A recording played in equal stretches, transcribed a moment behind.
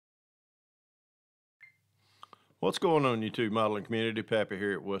What's going on, YouTube modeling community? Pappy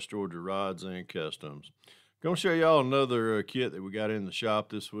here at West Georgia Rods and Customs. Going to show y'all another kit that we got in the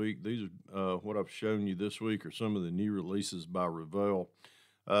shop this week. These are what I've shown you this week are some of the new releases by Revell.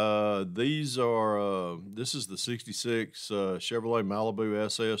 This is the 66 Chevrolet Malibu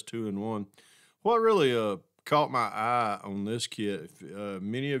SS 2-in-1. What really caught my eye on this kit,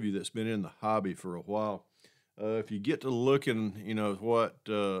 many of you that's been in the hobby for a while, if you get to looking,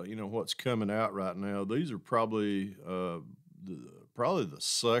 what's coming out right now. These are probably the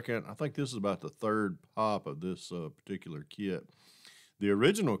second. I think this is about the third pop of this particular kit. The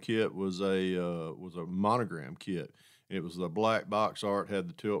original kit was a monogram kit. It was the black box art, had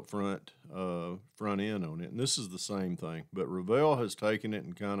the tilt front end on it, and this is the same thing. But Revell has taken it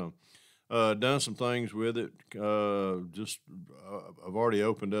and kind of done some things with it. I've already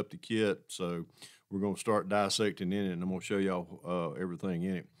opened up the kit, so we're going to start dissecting in it, and I'm going to show y'all everything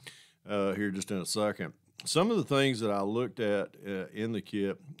in it here just in a second. Some of the things that I looked at in the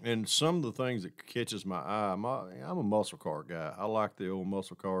kit, and some of the things that catches my eye, I'm a muscle car guy. I like the old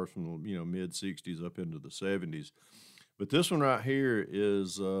muscle cars from the mid 60s up into the 70s. But this one right here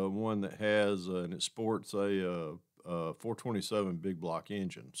is one that has, and it sports a 427 big block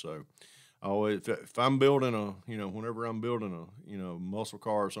engine. So I always, if I'm building whenever I'm building a muscle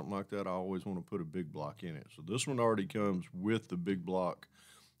car or something like that, I always want to put a big block in it. So this one already comes with the big block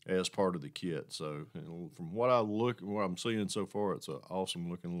as part of the kit. So from what I'm seeing so far, it's an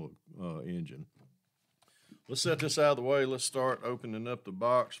awesome looking little engine. Let's set this out of the way. Let's start opening up the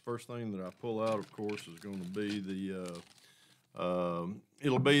box. First thing that I pull out, of course, is going to be the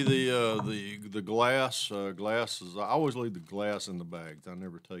glass. Glasses. I always leave the glass in the bags. I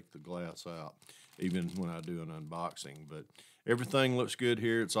never take the glass out, even when I do an unboxing. But everything looks good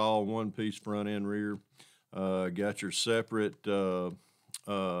here. It's all one piece, front and rear. Got your separate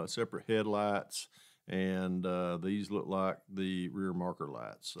headlights, and these look like the rear marker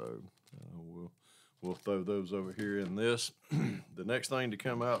lights. So we'll throw those over here in this. The next thing to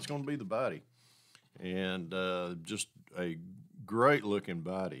come out is going to be the body, and just a great looking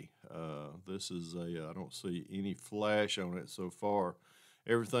body. This is I don't see any flash on it so far.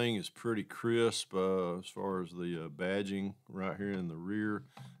 Everything is pretty crisp as far as the badging right here in the rear,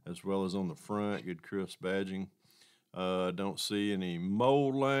 as well as on the front. Good crisp badging. Don't see any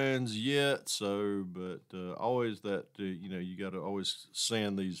mold lines yet, but always that you got to always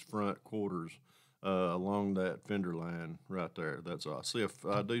sand these front quarters along that fender line right there. That's all.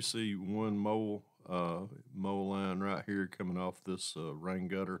 I do see one mold line right here coming off this rain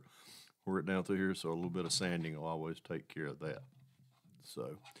gutter, it down through here. So a little bit of sanding will always take care of that.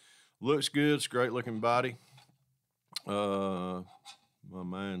 So looks good. It's a great looking body. My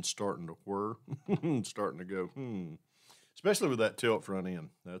mind's starting to whir, starting to go, especially with that tilt front end.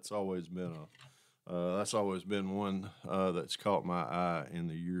 That's always been one that's caught my eye in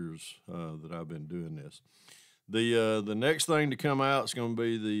the years that I've been doing this. The next thing to come out is going to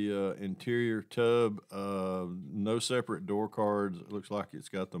be the interior tub. No separate door cards. It looks like it's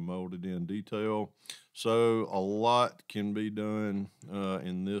got the molded in detail. So a lot can be done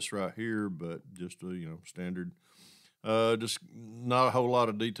in this right here, but just standard. Just not a whole lot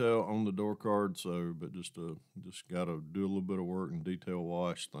of detail on the door card, but just got to do a little bit of work and detail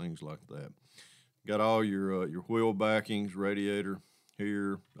wash, things like that. Got all your wheel backings, radiator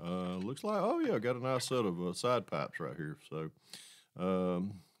here. Looks like, got a nice set of side pipes right here. So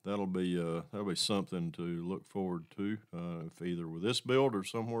that'll be something to look forward to, if either with this build or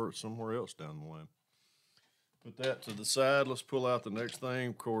somewhere else down the line. Put that to the side. Let's pull out the next thing.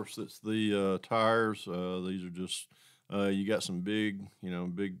 Of course, it's the tires. These are just you got some big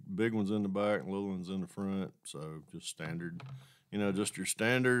ones in the back and little ones in the front. So just standard, just your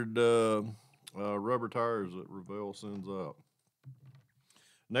standard rubber tires that Revell sends out.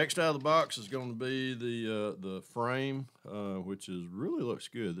 Next out of the box is going to be the frame, which really looks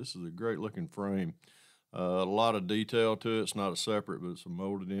good. This is a great looking frame. A lot of detail to it. It's not a separate, but it's a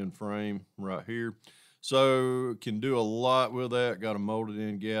molded in frame right here. So can do a lot with that. Got a molded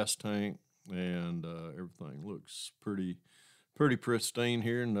in gas tank, and everything looks pretty pristine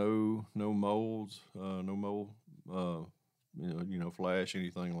here. No molds, no mold, flash,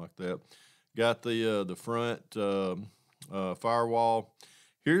 anything like that. Got the front firewall.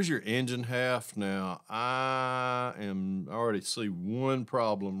 Here's your engine half. Now I already see one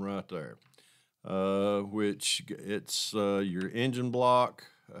problem right there, which it's your engine block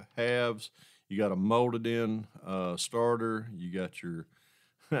halves. You got a molded in starter. You got your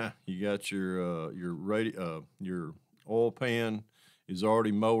your oil pan is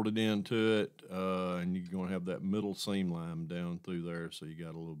already molded into it, and you're gonna have that middle seam line down through there. So you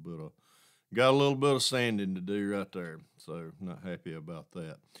got a little bit of got a little bit of sanding to do right there, so not happy about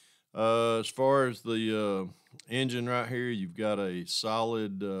that. As far as the engine right here, you've got a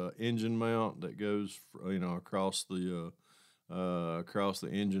solid engine mount that goes, across the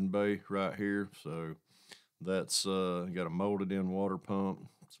engine bay right here. So that's got a molded in water pump.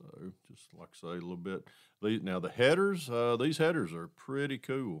 So just like I say, a little bit. Now the headers, these headers are pretty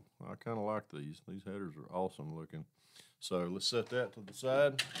cool. I kind of like these. These headers are awesome looking. So let's set that to the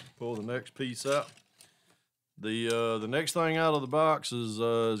side. Pull the next piece out. The next thing out of the box is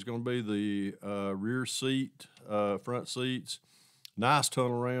going to be the rear seat, front seats. Nice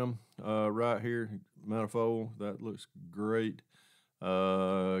tunnel ram right here, manifold. That looks great.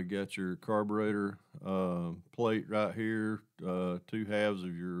 Got your carburetor plate right here. Two halves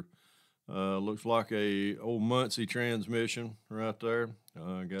of your looks like a old Muncie transmission right there.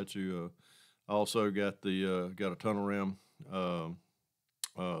 Got you. Also got the got a tunnel ram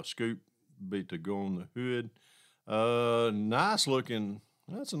scoop beat to go on the hood. Nice looking.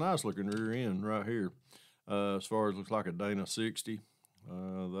 That's a nice looking rear end right here. As far as looks like a Dana 60.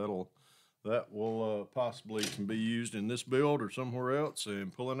 That will possibly can be used in this build or somewhere else.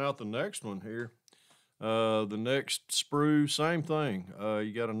 And pulling out the next one here. The next sprue, same thing.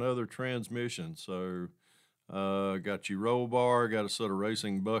 You got another transmission. So got your roll bar, got a set of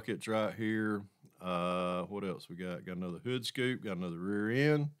racing buckets right here. What else we got? Got another hood scoop, got another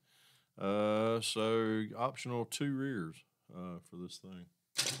rear end. So optional 2 rears for this thing.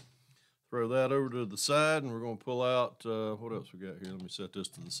 Throw that over to the side, and we're going to pull out, what else we got here? Let me set this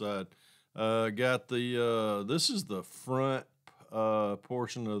to the side. Got the, this is the front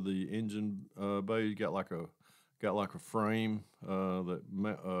portion of the engine bay. You got like a frame that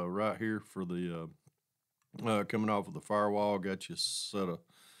right here for the coming off of the firewall. Got you a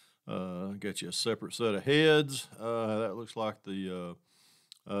separate set of heads. That looks like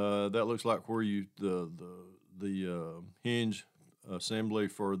where you the hinge assembly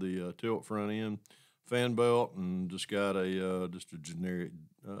for the tilt front end, fan belt, and just got a generic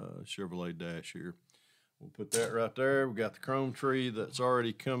Chevrolet dash here. We'll put that right there. We got the chrome tree that's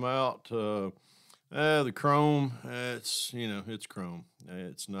already come out. The chrome, it's chrome.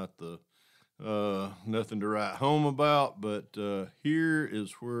 It's not the nothing to write home about, but here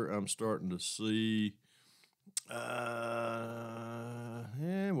is where I'm starting to see.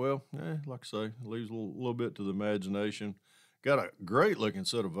 Like I say, leaves a little bit to the imagination. Got a great looking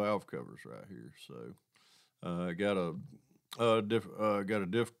set of valve covers right here. So, got a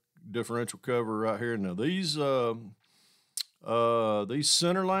differential cover right here. Now these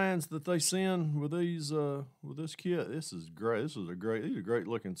center lines that they send with this kit, this is great. These are a great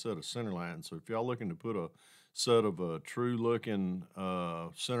looking set of center lines. So if y'all looking to put a set of true looking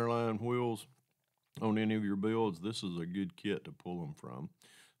center line wheels on any of your builds, this is a good kit to pull them from.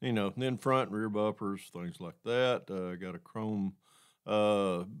 Then front and rear bumpers, things like that. Got a chrome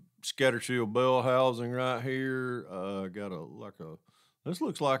scatter shield bell housing right here. Got this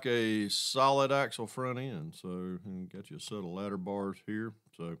looks like a solid axle front end. So got you a set of ladder bars here.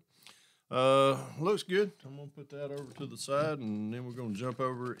 So looks good. I'm gonna put that over to the side, and then we're gonna jump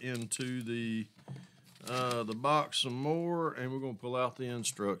over into the box some more, and we're gonna pull out the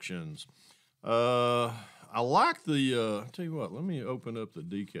instructions. I like the tell you what, let me open up the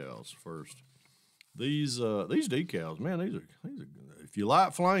decals first. These decals, man, these are if you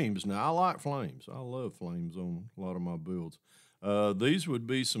like flames. Now I like flames. I love flames on a lot of my builds. These would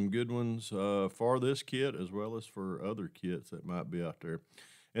be some good ones for this kit as well as for other kits that might be out there.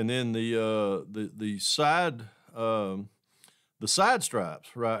 And then the side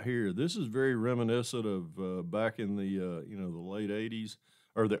stripes right here. This is very reminiscent of back in the the late '80s.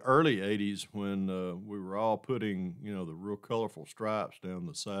 Or the early '80s when we were all putting, the real colorful stripes down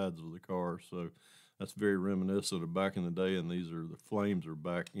the sides of the car. So that's very reminiscent of back in the day. And the flames are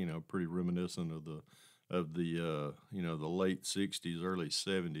back, pretty reminiscent of the late '60s, early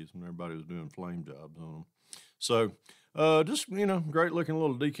 '70s when everybody was doing flame jobs on them. So just great looking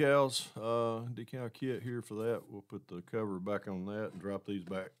little decals, decal kit here for that. We'll put the cover back on that and drop these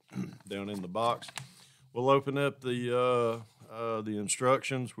back down in the box. We'll open up the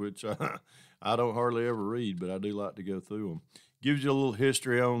instructions, which I don't hardly ever read, but I do like to go through them. Gives you a little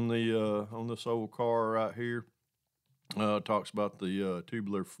history on this old car right here. Talks about the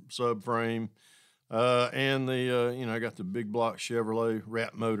tubular subframe and I got the big block Chevrolet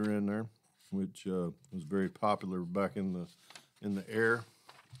wrap motor in there, which was very popular back in the era.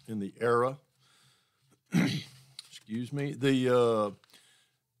 Excuse me. The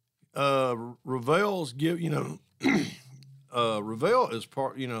Revell's Revell is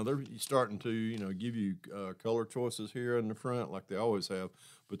they're starting to give you color choices here in the front like they always have,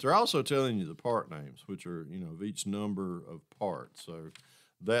 but they're also telling you the part names, which are, of each number of parts. So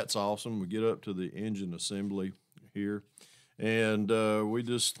that's awesome. We get up to the engine assembly here, and we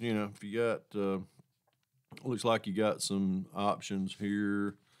just, if you got, looks like you got some options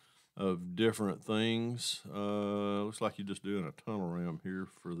here of different things. Looks like you're just doing a tunnel ram here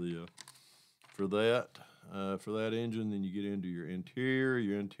for the for that engine. Then you get into your interior.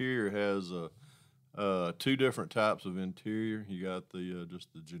 Your interior has two different types of interior. You got the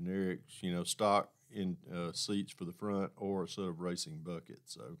just the generic, stock in seats for the front, or a set of racing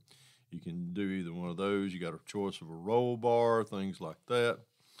buckets. So you can do either one of those. You got a choice of a roll bar, things like that.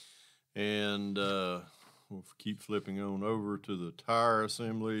 And we'll keep flipping on over to the tire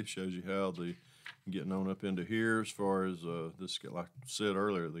assembly. Shows you how the getting on up into here. As far as this, like I said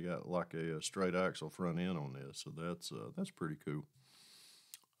earlier, they got like a straight axle front end on this, so that's pretty cool.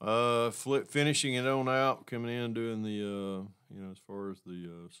 Finishing it on out, coming in, doing the as far as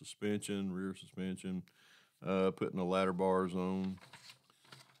the suspension, rear suspension, putting the ladder bars on,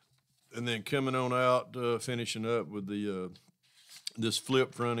 and then coming on out, finishing up with the this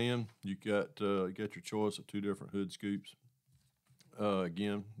flip front end. You got your choice of two different hood scoops.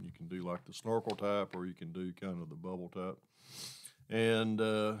 Again, you can do like the snorkel type, or you can do kind of the bubble type. And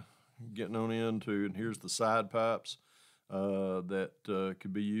getting on into, and here's the side pipes that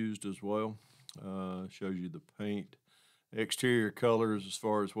could be used as well. Shows you the paint, exterior colors as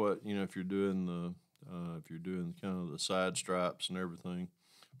far as what, if you're doing kind of the side stripes and everything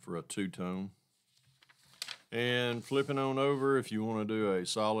for a two-tone. And flipping on over, if you want to do a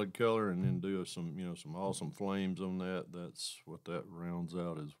solid color and then do some awesome flames on that, that's what that rounds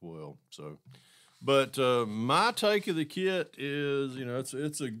out as well. So, but my take of the kit is,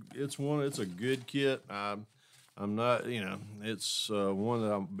 it's a good kit. I'm not, it's one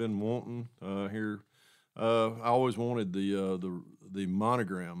that I've been wanting here. I always wanted the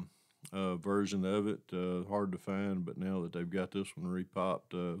monogram version of it. Hard to find, but now that they've got this one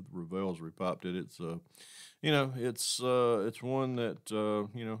repopped, Revell's repopped it. It's one that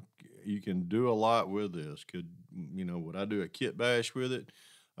you can do a lot with this. Would I do a kit bash with it?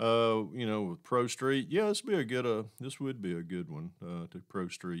 With Pro Street, yeah, this would be a good one to Pro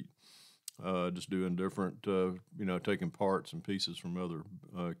Street. Just doing different, taking parts and pieces from other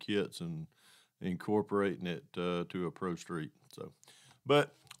kits and incorporating it to a Pro Street. So,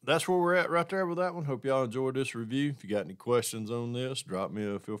 but that's where we're at right there with that one. Hope y'all enjoyed this review. If you got any questions on this,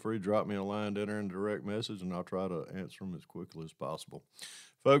 feel free to drop me a line down there in direct message, and I'll try to answer them as quickly as possible.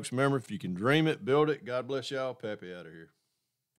 Folks, remember, if you can dream it, build it. God bless y'all. Pappy out of here.